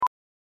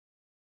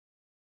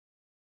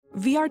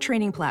VR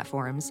training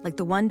platforms, like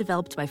the one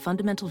developed by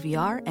Fundamental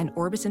VR and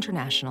Orbis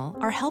International,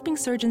 are helping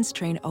surgeons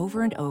train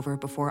over and over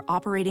before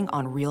operating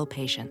on real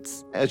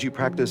patients. As you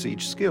practice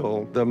each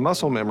skill, the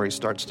muscle memory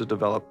starts to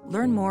develop.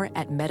 Learn more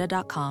at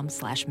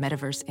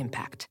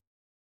meta.com/metaverseimpact.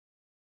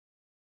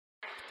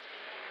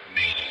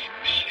 Mayday.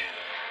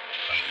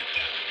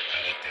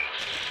 Pilot down.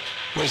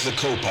 Where's the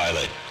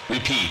co-pilot?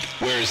 Repeat,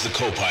 where is the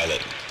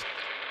co-pilot?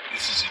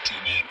 This is a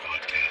two-man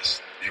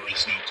podcast. There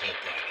is no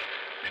co-pilot.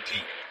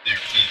 Repeat, there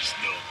is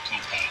no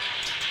co-pilot.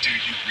 Do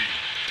you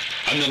read?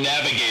 I'm the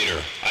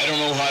navigator. I don't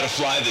know how to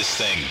fly this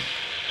thing.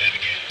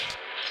 Navigator,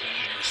 pull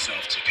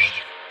yourself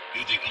together.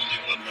 You're the only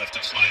one left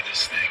to fly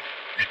this thing.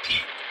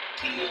 Repeat,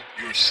 pull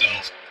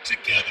yourself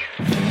together.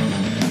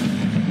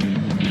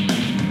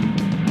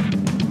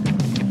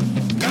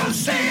 Go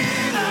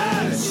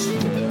Steelers!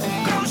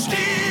 Go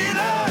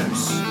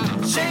Steelers!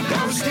 Say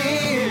go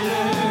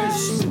Steelers!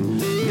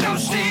 Go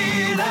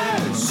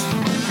Steelers!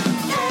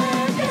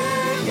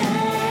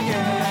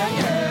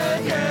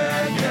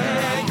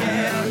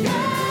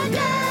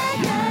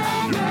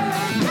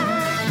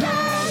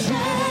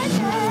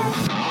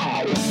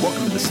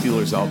 Welcome to the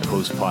Steelers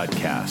Outpost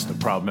Podcast, a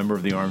proud member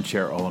of the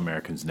Armchair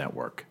All-Americans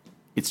Network.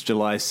 It's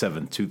July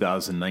 7th,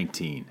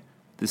 2019.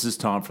 This is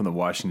Tom from the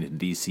Washington,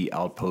 D.C.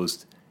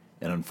 Outpost,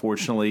 and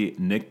unfortunately,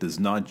 Nick does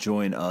not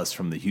join us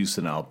from the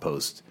Houston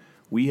Outpost.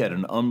 We had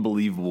an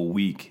unbelievable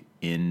week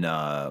in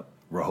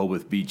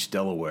Rehoboth Beach,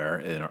 Delaware,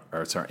 and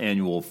it's our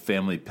annual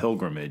family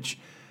pilgrimage,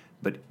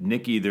 but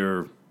Nick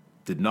either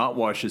did not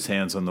wash his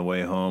hands on the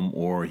way home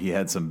or he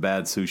had some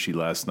bad sushi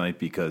last night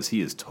because he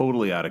is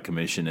totally out of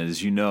commission. And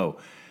as you know,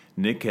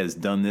 Nick has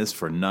done this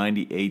for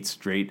 98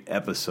 straight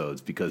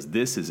episodes because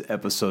this is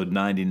episode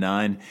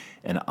 99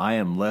 and I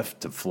am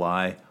left to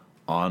fly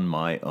on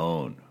my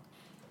own.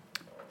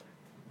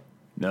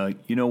 Now,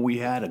 you know, we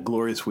had a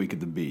glorious week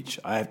at the beach.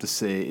 I have to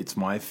say it's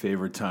my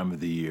favorite time of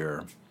the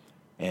year.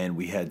 And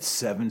we had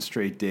 7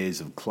 straight days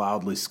of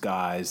cloudless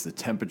skies. The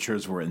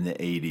temperatures were in the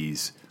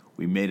 80s.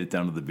 We made it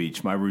down to the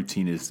beach. My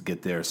routine is to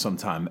get there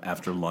sometime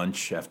after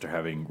lunch, after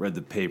having read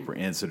the paper,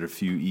 answered a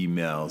few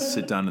emails,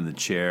 sit down in the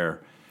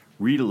chair,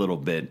 read a little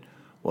bit,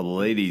 while the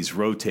ladies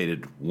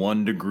rotated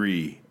 1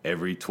 degree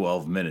every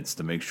 12 minutes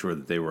to make sure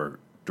that they were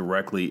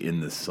directly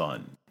in the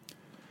sun.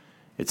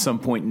 At some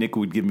point, Nick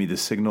would give me the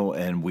signal,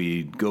 and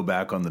we'd go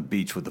back on the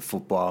beach with the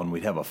football, and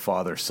we'd have a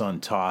father-son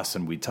toss,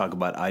 and we'd talk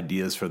about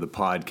ideas for the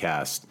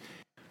podcast.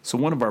 So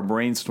one of our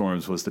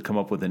brainstorms was to come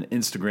up with an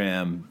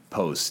Instagram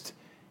post,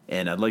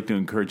 and I'd like to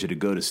encourage you to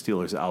go to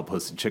Steelers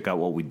Outpost and check out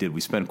what we did.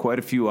 We spent quite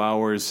a few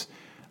hours.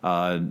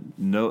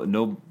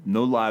 No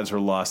lives were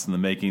lost in the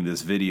making of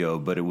this video,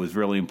 but it was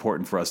really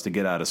important for us to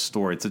get out a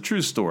story. It's a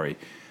true story.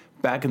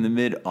 Back in the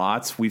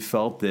mid-aughts, we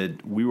felt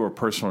that we were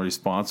personally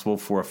responsible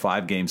for a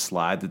 5-game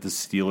slide that the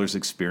Steelers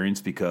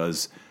experienced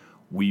because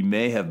we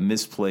may have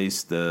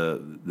misplaced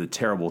the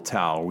terrible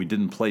towel. We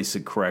didn't place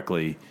it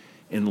correctly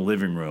in the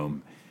living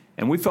room,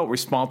 and we felt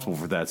responsible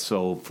for that.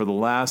 So for the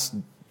last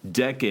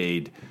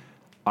decade,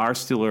 our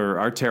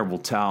terrible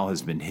towel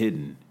has been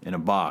hidden in a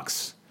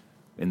box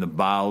in the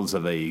bowels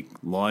of a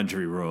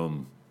laundry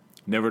room,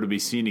 never to be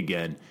seen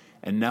again.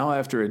 And now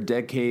after a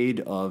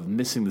decade of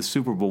missing the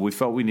Super Bowl, we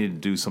felt we needed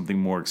to do something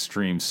more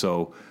extreme.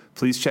 So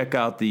please check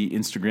out the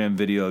Instagram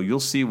video.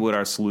 You'll see what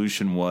our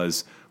solution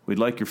was. We'd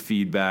like your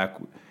feedback.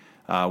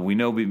 We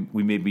know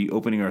we may be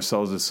opening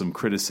ourselves to some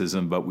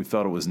criticism, but we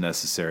felt it was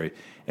necessary.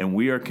 And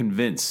we are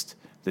convinced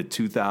that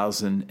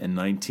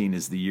 2019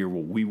 is the year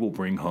where we will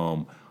bring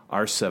home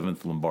our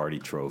 7th Lombardi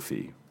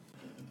Trophy.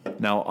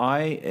 Now,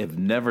 I have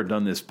never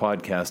done this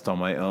podcast on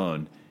my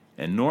own,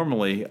 and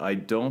normally I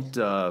don't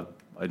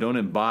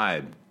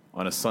imbibe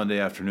on a Sunday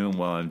afternoon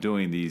while I'm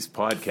doing these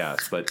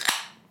podcasts, but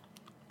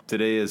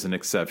today is an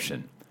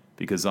exception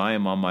because I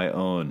am on my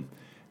own.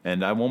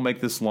 And I won't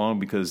make this long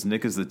because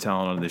Nick is the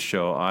talent on this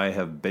show. I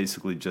have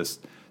basically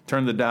just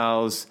turned the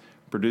dials,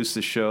 produced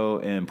the show,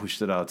 and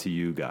pushed it out to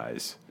you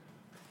guys.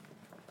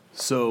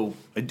 So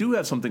I do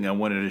have something I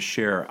wanted to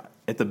share.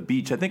 At the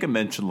beach, I think I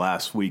mentioned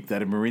last week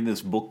that I'm reading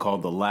this book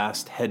called The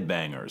Last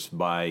Headbangers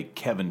by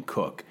Kevin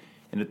Cook.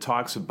 And it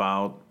talks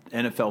about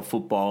NFL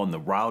football in the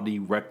rowdy,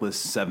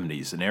 reckless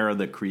 70s, an era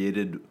that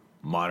created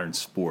modern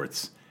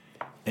sports.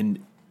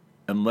 And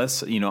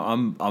unless, you know,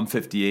 I'm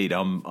 58,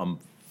 I'm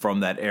from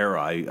that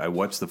era. I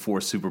watched the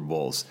 4 Super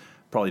Bowls.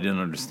 Probably didn't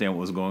understand what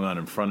was going on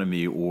in front of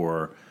me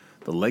or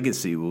the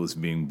legacy that was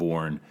being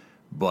born.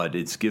 But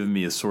it's given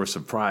me a source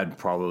of pride,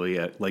 probably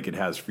like it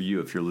has for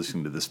you if you're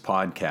listening to this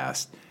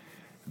podcast.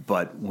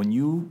 But when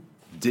you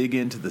dig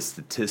into the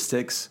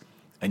statistics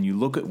and you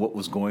look at what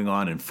was going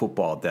on in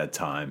football at that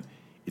time,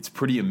 it's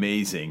pretty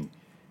amazing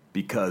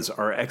because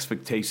our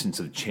expectations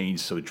have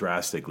changed so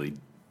drastically.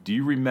 Do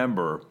you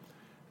remember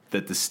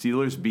that the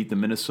Steelers beat the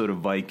Minnesota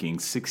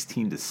Vikings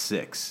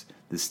 16-6?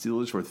 The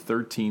Steelers were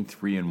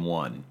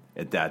 13-3-1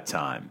 at that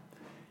time.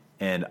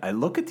 And I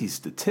look at these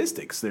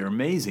statistics. They're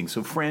amazing.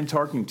 So Fran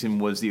Tarkenton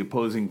was the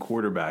opposing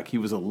quarterback. He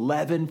was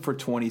 11 for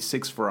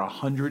 26 for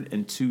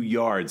 102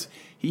 yards.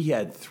 He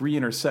had 3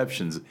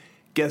 interceptions.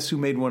 Guess who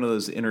made one of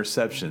those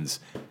interceptions?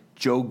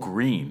 Joe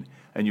Green.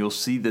 And you'll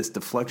see this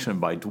deflection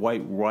by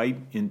Dwight right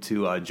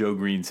into Joe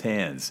Green's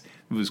hands.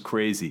 It was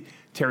crazy.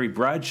 Terry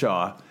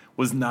Bradshaw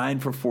was 9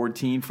 for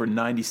 14 for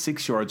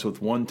 96 yards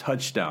with 1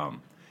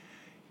 touchdown.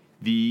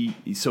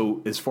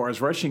 So as far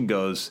as rushing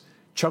goes,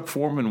 Chuck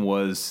Foreman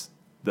was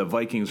the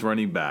Vikings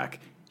running back.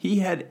 He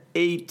had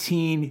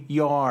 18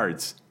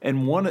 yards,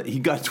 and he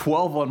got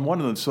 12 on one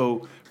of them.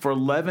 So for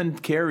 11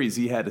 carries,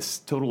 he had a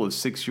total of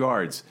 6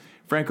 yards.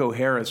 Franco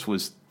Harris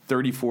was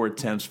 34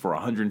 attempts for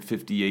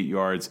 158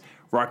 yards.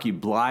 Rocky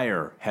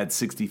Bleier had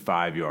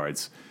 65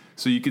 yards.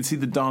 So you can see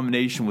the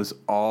domination was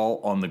all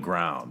on the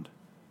ground.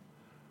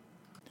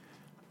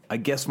 I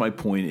guess my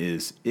point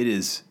is,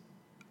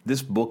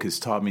 this book has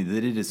taught me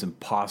that it is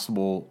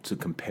impossible to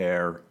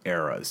compare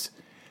eras.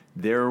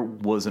 There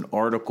was an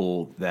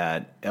article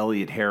that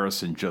Elliot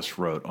Harrison just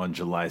wrote on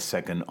July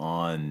 2nd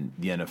on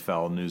the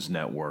NFL News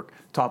Network,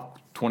 top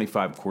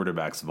 25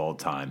 quarterbacks of all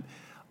time.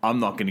 I'm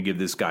not going to give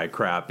this guy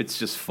crap. It's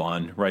just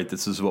fun, right?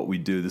 This is what we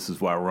do. This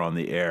is why we're on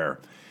the air.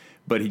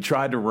 But he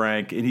tried to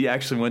rank, and he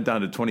actually went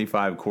down to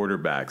 25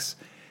 quarterbacks,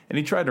 and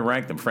he tried to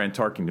rank them. Fran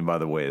Tarkenton, by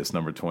the way, is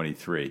number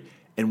 23.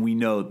 And we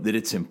know that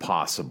it's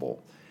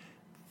impossible.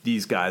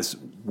 These guys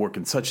work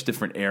in such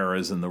different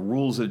eras, and the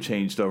rules have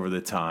changed over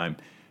the time.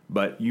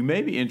 But you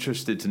may be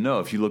interested to know,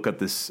 if you look at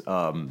this,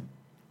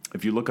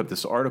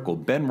 article,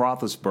 Ben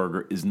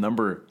Roethlisberger is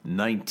number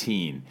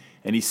 19,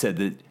 and he said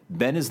that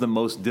Ben is the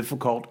most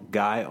difficult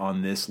guy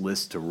on this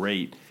list to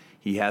rate.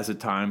 He has at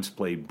times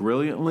played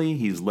brilliantly.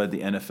 He's led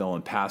the NFL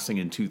in passing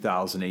in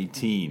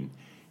 2018.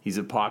 He's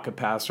a pocket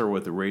passer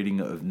with a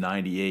rating of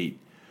 98.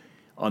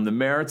 On the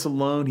merits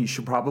alone, he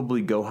should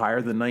probably go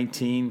higher than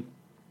 19.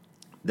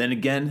 Then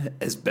again,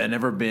 has Ben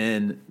ever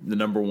been the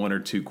number 1 or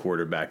 2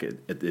 quarterback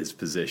at his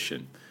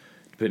position,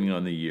 depending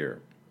on the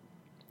year?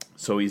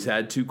 So he's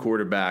had 2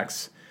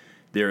 quarterbacks.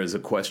 There is a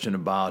question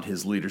about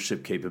his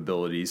leadership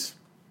capabilities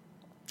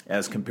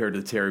as compared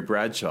to Terry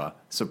Bradshaw.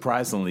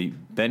 Surprisingly,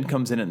 Ben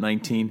comes in at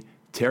 19,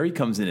 Terry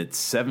comes in at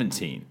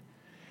 17.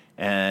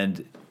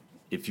 And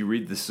if you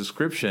read this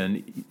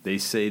description, they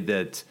say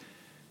that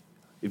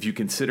if you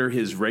consider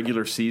his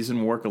regular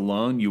season work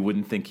alone, you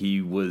wouldn't think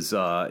he was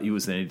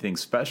anything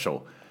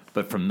special.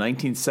 But from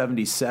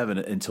 1977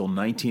 until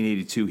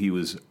 1982, he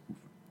was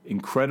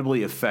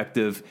incredibly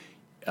effective.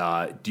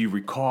 Do you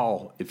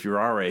recall, if you're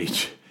our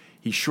age,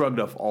 he shrugged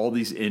off all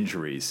these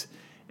injuries,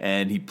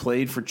 and he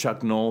played for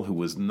Chuck Noll, who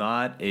was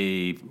not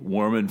a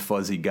warm and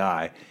fuzzy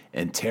guy,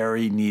 and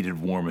Terry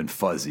needed warm and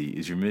fuzzy.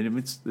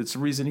 It's the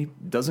reason he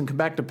doesn't come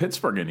back to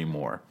Pittsburgh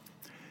anymore.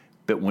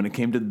 But when it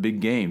came to the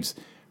big games,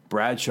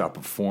 Bradshaw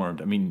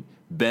performed. I mean,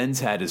 Ben's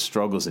had his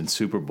struggles in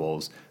Super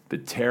Bowls,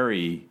 but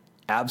Terry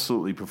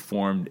absolutely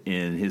performed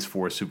in his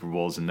 4 Super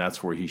Bowls, and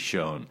that's where he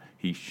shined.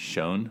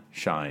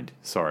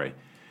 Sorry.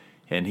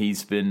 And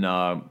he's been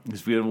a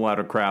lot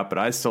of crap, but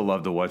I still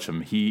love to watch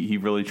him. He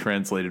really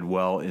translated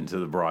well into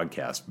the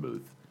broadcast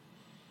booth.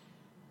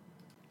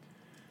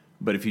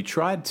 But if you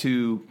tried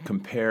to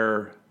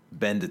compare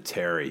Ben to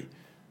Terry,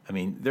 I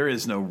mean, there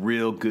is no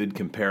real good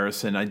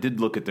comparison. I did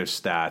look at their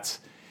stats.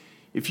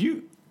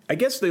 I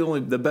guess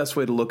the best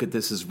way to look at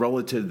this is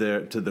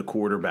relative to the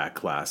quarterback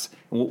class.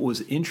 And what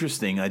was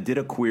interesting, I did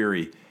a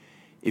query.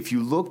 If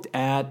you looked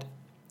at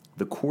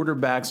the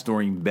quarterbacks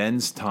during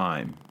Ben's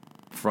time,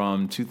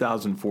 from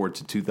 2004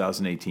 to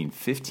 2018,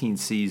 15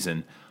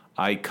 season,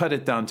 I cut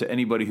it down to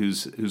anybody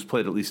who's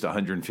played at least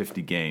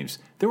 150 games.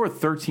 There were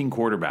 13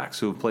 quarterbacks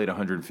who have played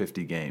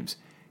 150 games.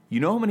 You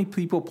know how many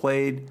people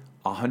played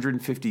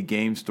 150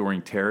 games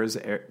during Terry's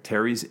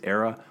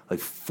era? Like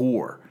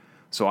 4.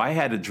 So I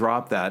had to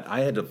drop that.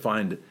 I had to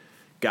find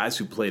guys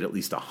who played at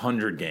least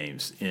 100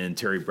 games in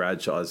Terry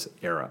Bradshaw's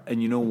era.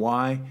 And you know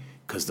why?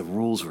 Because the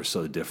rules were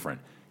so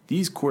different.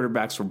 These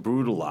quarterbacks were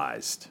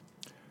brutalized.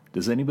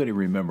 Does anybody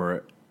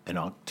remember an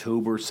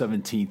October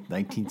 17th,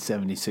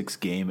 1976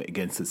 game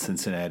against the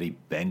Cincinnati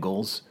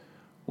Bengals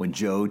when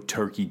Joe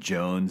Turkey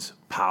Jones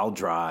pile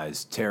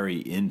drives Terry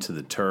into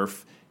the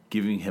turf,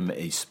 giving him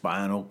a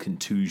spinal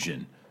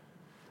contusion?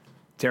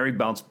 Terry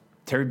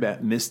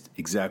missed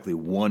exactly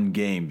 1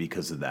 game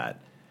because of that.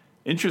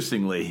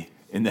 Interestingly,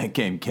 in that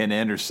game, Ken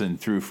Anderson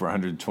threw for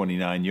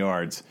 129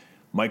 yards.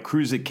 Mike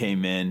Kruzik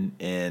came in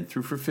and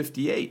threw for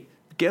 58.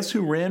 Guess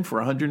who ran for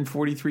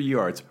 143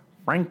 yards?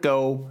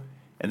 Franco.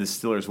 And the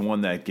Steelers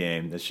won that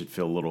game. That should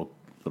feel a little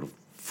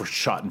for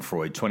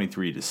Schadenfreude,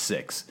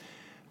 23-6.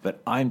 But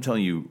I'm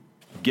telling you,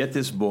 get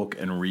this book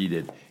and read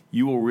it.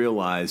 You will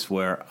realize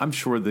where I'm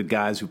sure the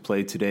guys who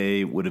play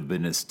today would have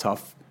been as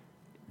tough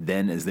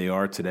then as they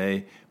are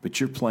today, but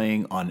you're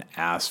playing on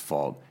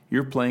asphalt.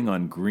 You're playing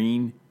on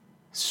green,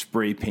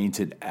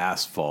 spray-painted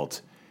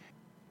asphalt,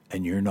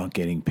 and you're not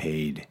getting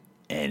paid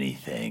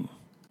anything.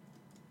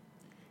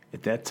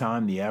 At that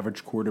time, the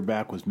average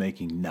quarterback was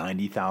making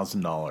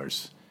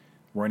 $90,000.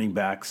 Running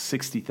backs,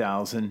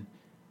 $60,000.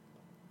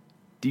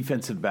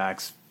 Defensive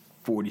backs,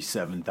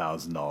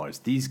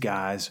 $47,000. These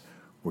guys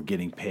were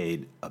getting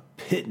paid a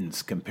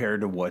pittance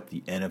compared to what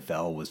the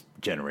NFL was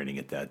generating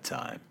at that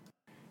time.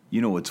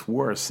 You know what's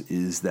worse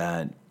is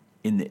that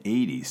in the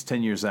 80s,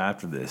 10 years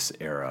after this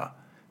era,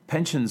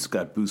 pensions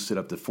got boosted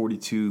up to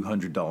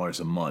 $4,200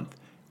 a month,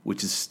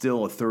 which is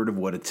still a third of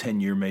what a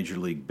 10-year Major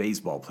League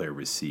Baseball player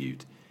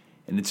received.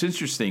 And it's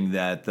interesting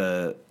that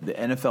the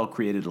NFL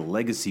created a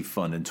legacy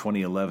fund in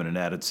 2011 and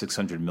added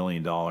 $600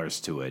 million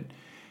to it.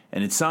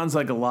 And it sounds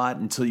like a lot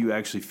until you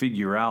actually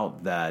figure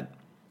out that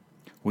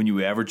when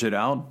you average it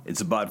out,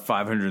 it's about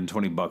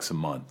 $520 a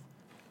month.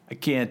 I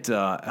can't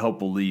help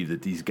believe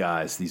that these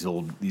guys, these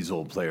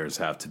old players,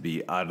 have to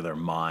be out of their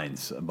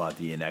minds about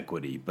the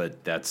inequity,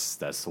 but that's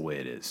the way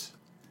it is.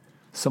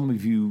 Some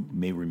of you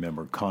may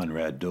remember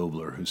Conrad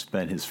Dobler, who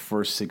spent his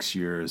first 6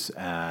 years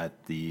at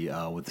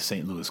with the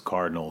St. Louis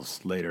Cardinals.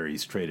 Later,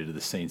 he's traded to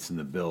the Saints and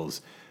the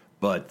Bills.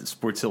 But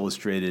Sports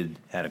Illustrated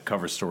had a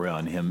cover story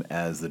on him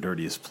as the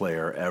dirtiest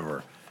player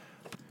ever.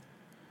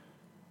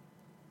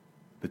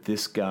 But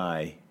this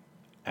guy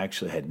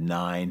actually had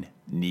 9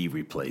 knee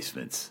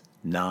replacements.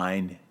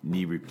 9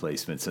 knee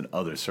replacements and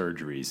other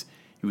surgeries.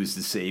 He was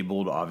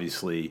disabled,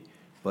 obviously,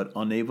 but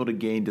unable to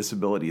gain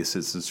disability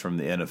assistance from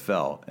the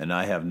NFL. And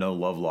I have no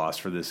love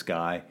lost for this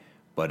guy,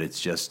 but it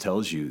just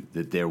tells you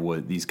that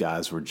these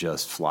guys were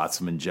just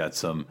flotsam and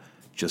jetsam,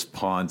 just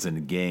pawns in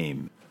the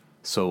game.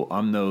 So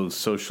I'm no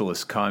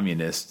socialist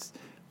communist,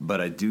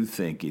 but I do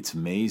think it's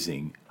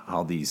amazing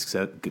how these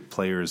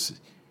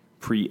players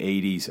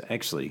pre-'80s,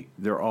 actually,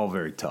 they're all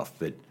very tough,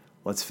 but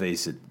let's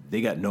face it,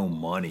 they got no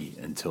money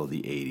until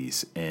the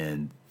 80s,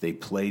 and they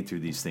played through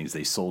these things.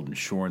 They sold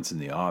insurance in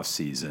the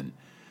off-season.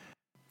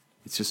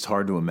 It's just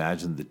hard to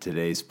imagine that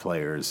today's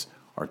players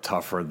are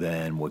tougher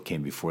than what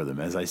came before them.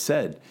 As I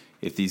said,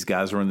 if these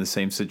guys were in the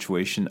same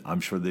situation,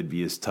 I'm sure they'd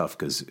be as tough,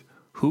 because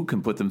who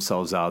can put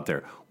themselves out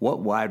there? What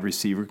wide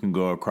receiver can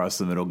go across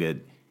the middle,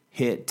 get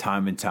hit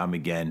time and time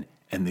again,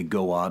 and then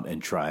go out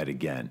and try it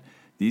again?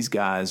 These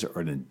guys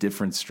are in a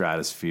different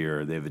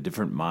stratosphere. They have a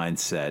different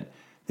mindset.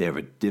 They have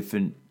a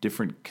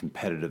different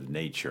competitive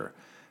nature.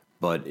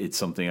 But it's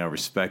something I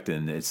respect,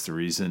 and it's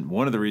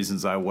one of the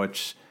reasons I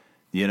watch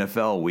the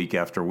NFL week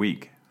after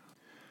week.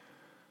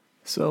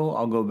 So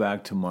I'll go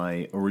back to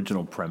my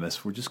original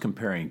premise. We're just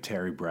comparing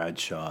Terry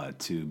Bradshaw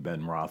to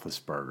Ben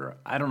Roethlisberger.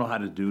 I don't know how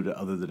to do it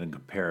other than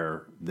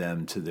compare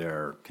them to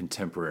their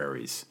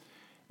contemporaries.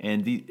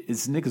 And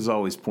as Nick as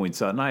always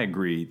points out, and I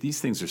agree,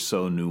 these things are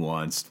so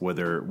nuanced,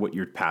 whether what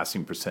your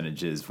passing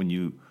percentage is. When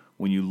you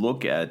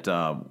look at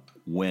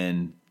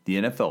when the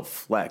NFL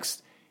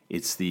flexed,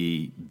 it's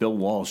the Bill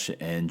Walsh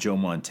and Joe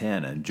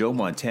Montana. And Joe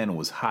Montana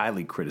was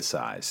highly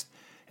criticized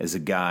as a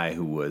guy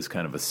who was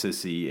kind of a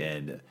sissy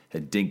and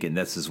a dink, and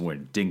this is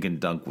when dink and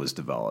dunk was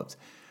developed.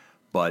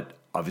 But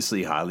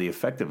obviously highly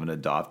effective and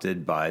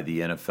adopted by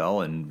the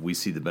NFL, and we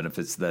see the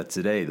benefits of that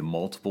today. The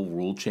multiple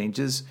rule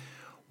changes,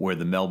 where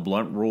the Mel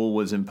Blount rule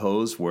was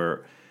imposed,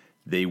 where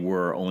they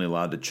were only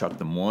allowed to chuck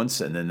them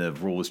once, and then the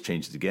rule was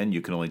changed again.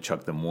 You can only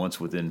chuck them once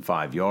within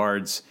 5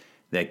 yards.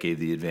 That gave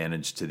the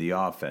advantage to the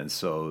offense.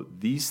 So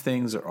these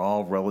things are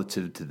all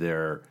relative to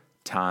their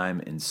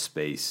time and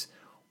space.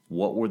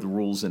 What were the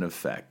rules in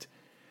effect?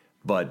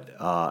 But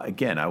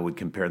again, I would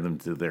compare them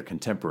to their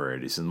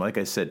contemporaries. And like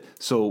I said,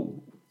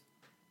 so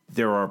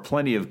there are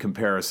plenty of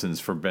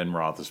comparisons for Ben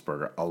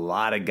Roethlisberger. A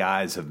lot of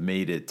guys have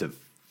made it to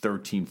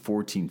 13,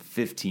 14,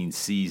 15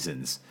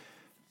 seasons.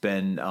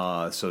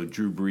 So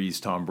Drew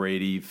Brees, Tom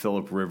Brady,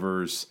 Phillip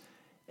Rivers,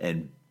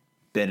 and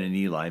Ben and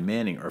Eli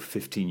Manning are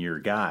 15-year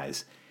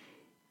guys.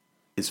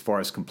 As far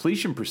as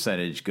completion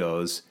percentage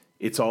goes,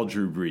 it's all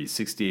Drew Brees,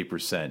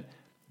 68%.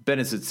 Ben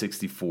is at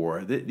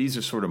 64. These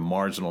are sort of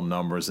marginal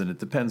numbers, and it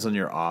depends on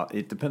your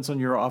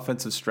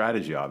offensive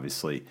strategy,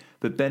 obviously.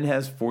 But Ben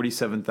has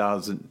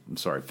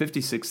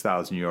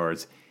 56,000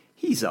 yards.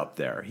 He's up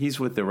there. He's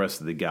with the rest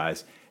of the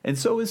guys. And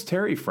so is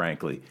Terry,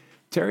 frankly.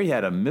 Terry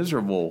had a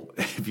miserable,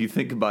 if you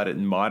think about it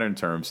in modern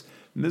terms,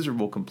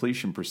 miserable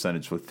completion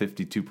percentage with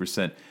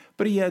 52%.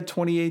 But he had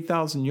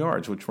 28,000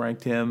 yards, which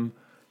ranked him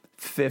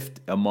 5th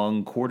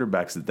among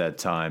quarterbacks at that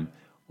time,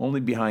 only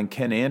behind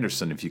Ken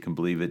Anderson, if you can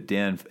believe it,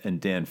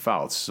 Dan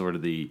Fouts, sort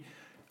of the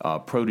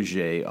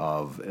protege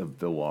of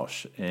Bill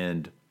Walsh.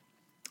 And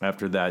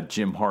after that,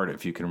 Jim Hart,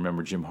 if you can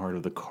remember Jim Hart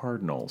of the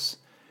Cardinals.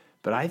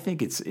 But I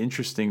think it's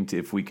interesting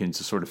if we can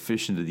sort of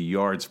fish into the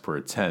yards per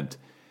attempt.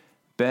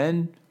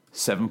 Ben,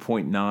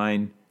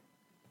 7.9,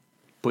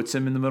 puts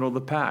him in the middle of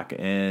the pack,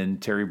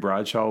 and Terry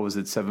Bradshaw was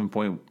at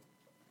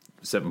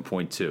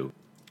 7.2.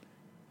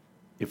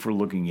 If we're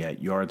looking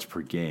at yards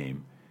per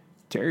game,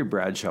 Terry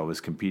Bradshaw was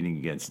competing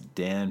against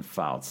Dan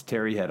Fouts.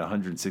 Terry had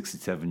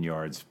 167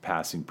 yards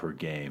passing per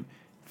game.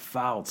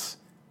 Fouts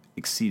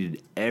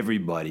exceeded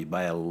everybody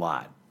by a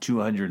lot,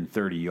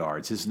 230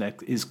 yards.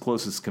 His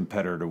closest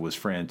competitor was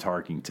Fran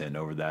Tarkington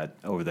over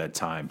that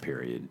time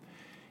period.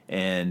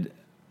 And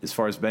as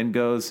far as Ben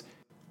goes,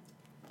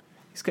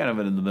 he's kind of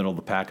in the middle of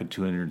the pack at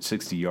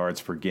 260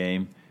 yards per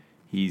game.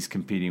 He's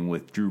competing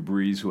with Drew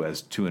Brees, who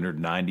has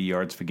 290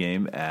 yards per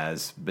game.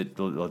 But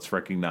let's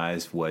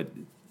recognize what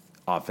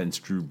offense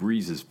Drew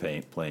Brees is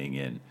playing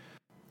in.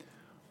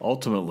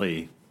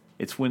 Ultimately,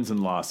 it's wins and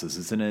losses,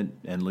 isn't it?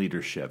 And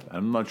leadership.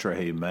 I'm not sure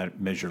how you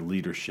measure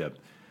leadership,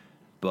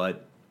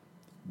 but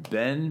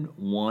Ben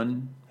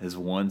has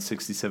won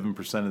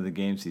 67% of the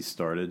games he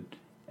started,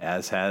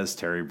 as has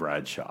Terry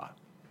Bradshaw.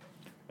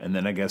 And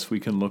then I guess we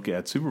can look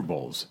at Super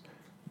Bowls.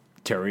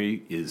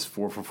 Terry is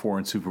 4 for 4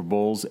 in Super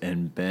Bowls,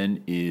 and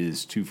Ben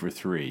is 2 for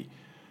 3.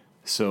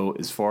 So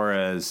as far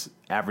as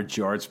average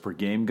yards per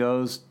game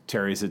goes,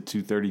 Terry's at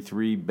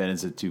 233, Ben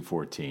is at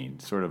 214.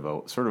 Sort of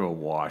a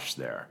wash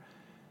there.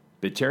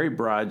 But Terry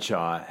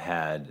Bradshaw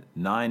had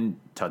 9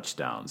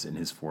 touchdowns in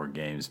his 4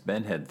 games.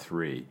 Ben had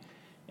 3.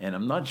 And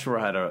I'm not sure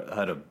how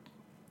to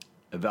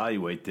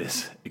evaluate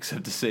this,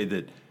 except to say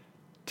that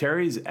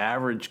Terry's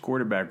average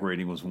quarterback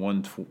rating was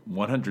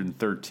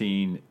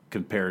 113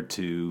 compared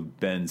to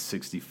Ben's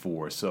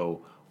 64.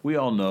 So we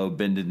all know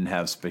Ben didn't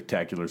have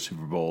spectacular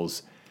Super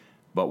Bowls,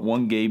 but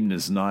one game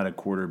does not a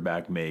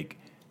quarterback make.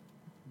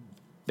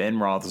 Ben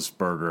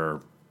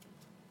Roethlisberger,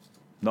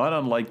 not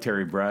unlike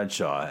Terry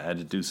Bradshaw, had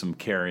to do some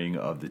carrying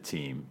of the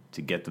team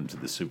to get them to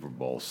the Super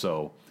Bowl.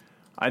 So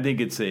I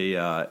think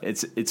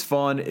it's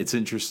fun, it's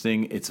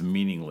interesting, it's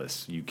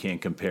meaningless. You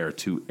can't compare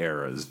 2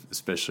 eras,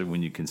 especially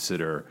when you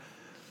consider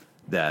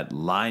that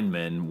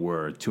linemen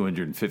were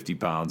 250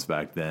 pounds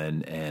back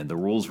then, and the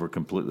rules were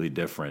completely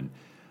different.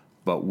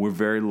 But we're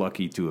very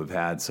lucky to have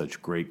had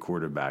such great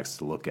quarterbacks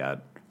to look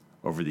at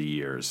over the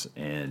years,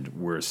 and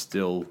we're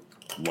still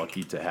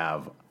lucky to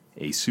have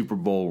a Super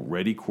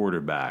Bowl-ready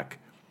quarterback,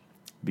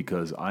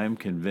 because I am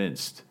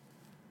convinced,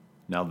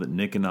 now that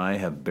Nick and I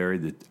have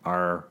buried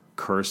our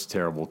cursed,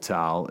 terrible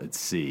towel at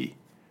sea,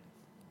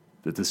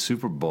 that the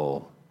Super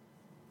Bowl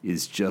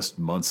is just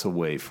months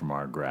away from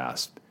our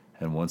grasp.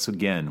 And once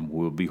again,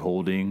 we'll be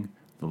holding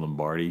the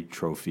Lombardi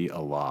Trophy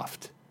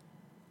aloft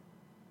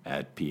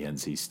at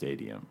PNC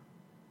Stadium.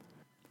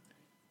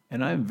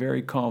 And I'm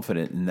very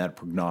confident in that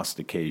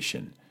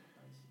prognostication.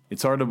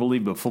 It's hard to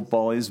believe, but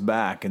football is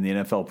back, and the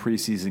NFL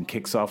preseason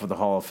kicks off with the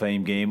Hall of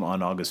Fame game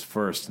on August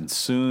 1st. And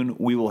soon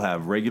we will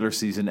have regular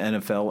season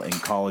NFL and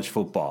college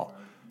football.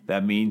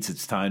 That means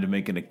it's time to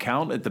make an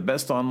account at the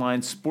best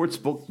online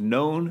sportsbook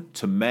known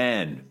to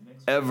man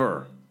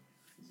ever,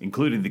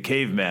 including the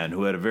caveman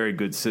who had a very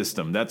good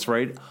system. That's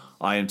right,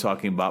 I am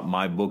talking about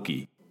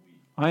MyBookie.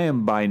 I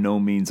am by no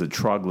means a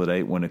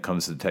troglodyte when it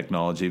comes to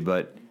technology,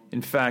 but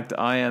in fact,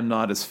 I am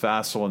not as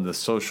facile in the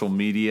social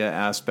media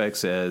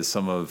aspects as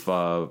some of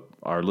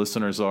our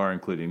listeners are,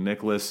 including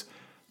Nicholas.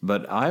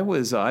 But I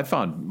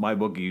found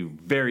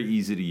MyBookie very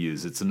easy to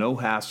use. It's a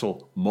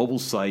no-hassle mobile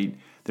site.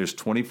 There's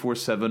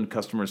 24/7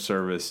 customer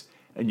service,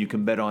 and you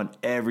can bet on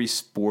every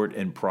sport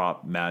and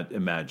prop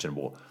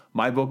imaginable.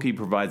 MyBookie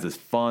provides a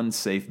fun,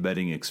 safe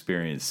betting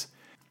experience.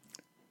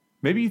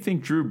 Maybe you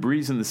think Drew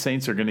Brees and the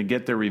Saints are going to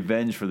get their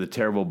revenge for the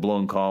terrible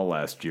blown call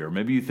last year.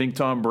 Maybe you think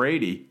Tom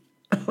Brady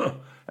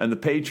and the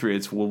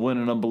Patriots will win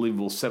an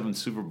unbelievable 7th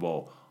Super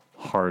Bowl.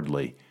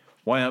 Hardly.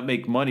 Why not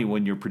make money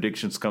when your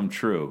predictions come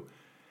true?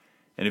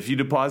 And if you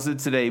deposit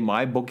today,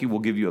 MyBookie will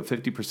give you a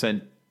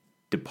 50%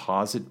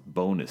 deposit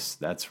bonus.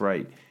 That's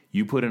right.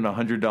 You put in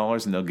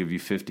 $100 and they'll give you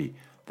 $50.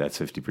 That's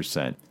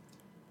 50%.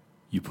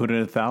 You put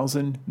in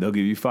 $1,000, they'll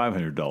give you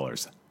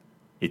 $500.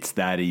 It's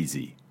that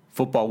easy.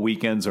 Football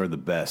weekends are the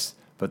best,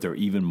 but they're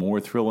even more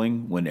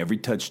thrilling when every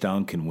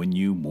touchdown can win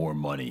you more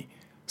money.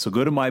 So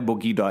go to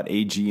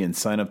mybookie.ag and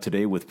sign up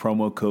today with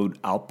promo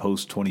code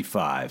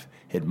Outpost25.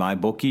 Hit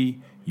MyBookie,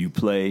 you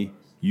play,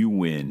 you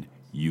win,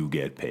 you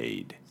get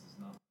paid.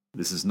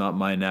 This is not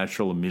my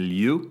natural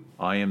milieu.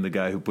 I am the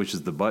guy who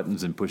pushes the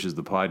buttons and pushes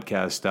the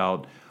podcast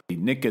out.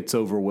 Nick gets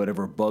over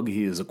whatever bug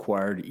he has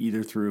acquired,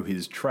 either through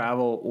his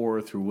travel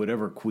or through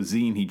whatever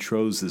cuisine he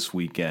chose this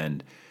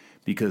weekend,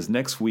 because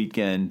next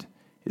weekend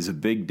is a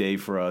big day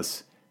for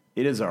us.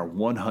 It is our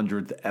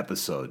 100th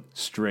episode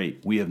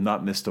straight. We have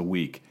not missed a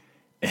week.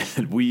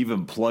 And we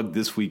even plugged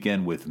this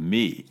weekend with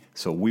me.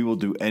 So we will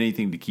do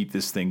anything to keep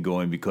this thing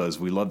going because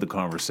we love the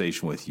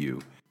conversation with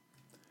you.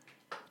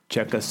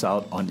 Check us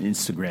out on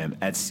Instagram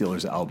at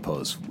Steelers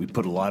Outpost. We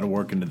put a lot of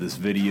work into this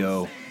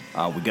video.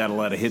 We got a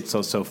lot of hits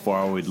so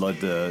far. We'd love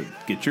to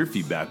get your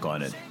feedback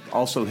on it.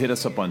 Also, hit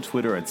us up on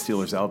Twitter at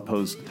Steelers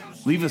Outpost.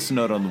 Leave us a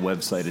note on the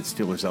website at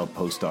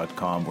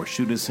SteelersOutpost.com or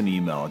shoot us an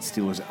email at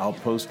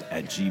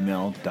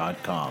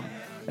SteelersOutpost@gmail.com.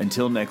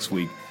 Until next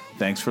week,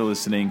 thanks for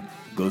listening.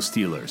 Go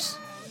Steelers.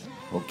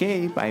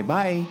 Okay,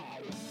 bye-bye.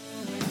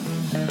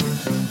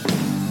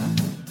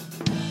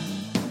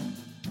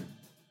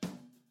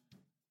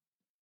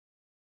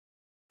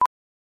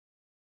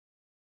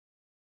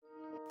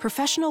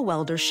 Professional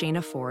welder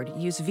Shayna Ford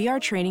used VR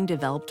training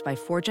developed by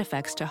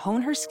ForgeFX to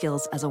hone her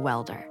skills as a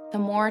welder. The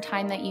more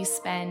time that you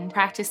spend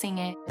practicing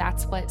it,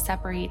 that's what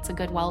separates a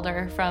good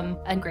welder from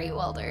a great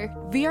welder.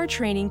 VR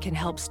training can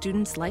help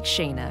students like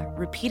Shayna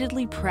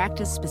repeatedly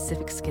practice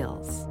specific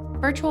skills.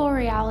 Virtual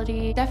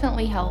reality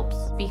definitely helps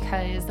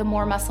because the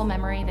more muscle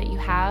memory that you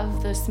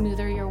have, the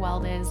smoother your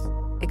weld is.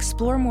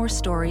 Explore more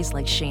stories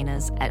like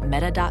Shayna's at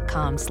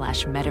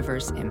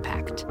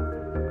meta.com/metaverseimpact.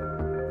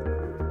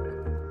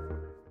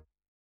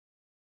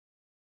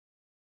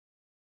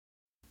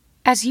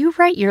 As you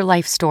write your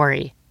life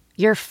story,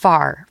 you're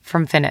far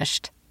from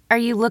finished. Are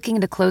you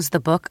looking to close the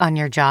book on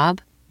your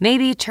job?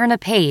 Maybe turn a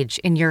page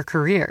in your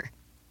career.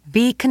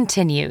 Be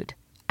continued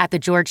at the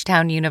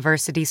Georgetown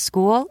University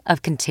School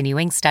of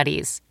Continuing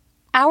Studies.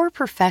 Our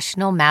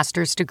professional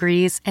master's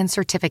degrees and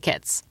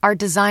certificates are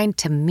designed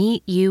to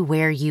meet you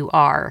where you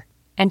are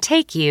and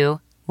take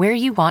you where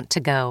you want to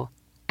go.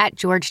 At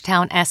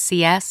Georgetown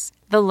SCS,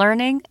 the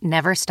learning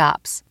never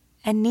stops,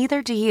 and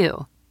neither do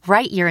you.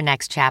 Write your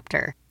next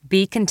chapter.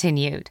 Be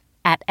continued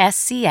at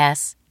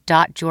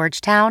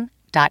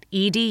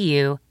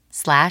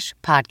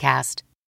scs.georgetown.edu/podcast.